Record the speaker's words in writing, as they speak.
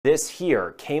This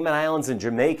here, Cayman Islands and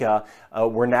Jamaica,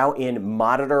 we're now in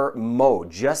monitor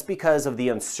mode just because of the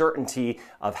uncertainty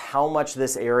of how much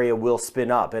this area will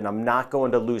spin up. And I'm not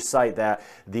going to lose sight that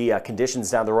the conditions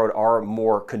down the road are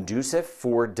more conducive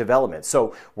for development.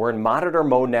 So we're in monitor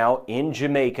mode now in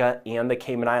Jamaica and the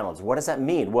Cayman Islands. What does that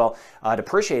mean? Well, I'd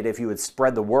appreciate it if you would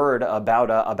spread the word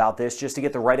about this just to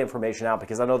get the right information out,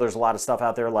 because I know there's a lot of stuff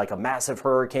out there like a massive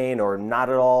hurricane or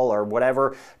not at all or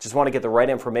whatever. Just want to get the right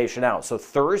information out. So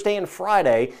Thursday and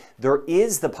Friday, there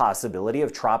is the possibility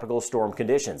of tropical storm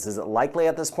conditions. Is it likely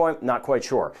at this point? Not quite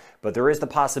sure. But there is the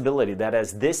possibility that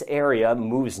as this area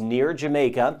moves near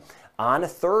Jamaica on a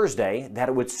Thursday, that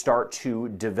it would start to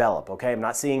develop. Okay, I'm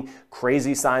not seeing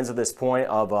crazy signs at this point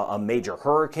of a major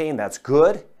hurricane. That's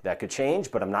good. That could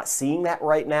change, but I'm not seeing that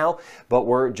right now. But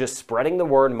we're just spreading the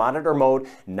word, monitor mode,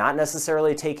 not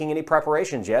necessarily taking any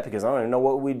preparations yet, because I don't even know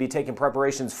what we'd be taking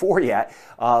preparations for yet,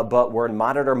 but we're in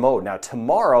monitor mode. Now,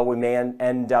 tomorrow we may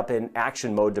end up in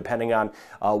action mode, depending on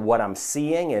what I'm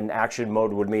seeing, and action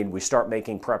mode would mean we start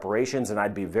making preparations, and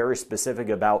I'd be very specific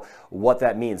about what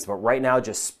that means. But right now,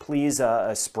 just please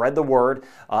spread the word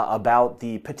about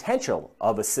the potential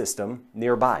of a system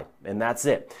nearby, and that's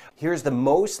it. Here's the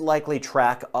most likely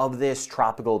track of this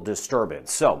tropical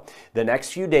disturbance. So the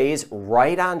next few days,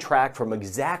 right on track from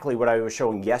exactly what I was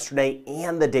showing yesterday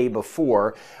and the day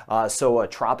before. So a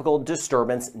tropical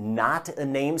disturbance, not a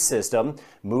named system,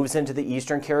 moves into the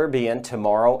Eastern Caribbean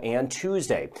tomorrow and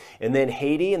Tuesday. And then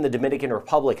Haiti and the Dominican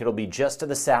Republic, it'll be just to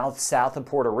the south of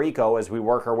Puerto Rico as we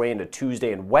work our way into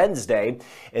Tuesday and Wednesday.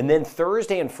 And then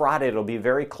Thursday and Friday, it'll be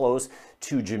very close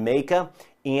to Jamaica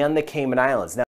and the Cayman Islands. Now,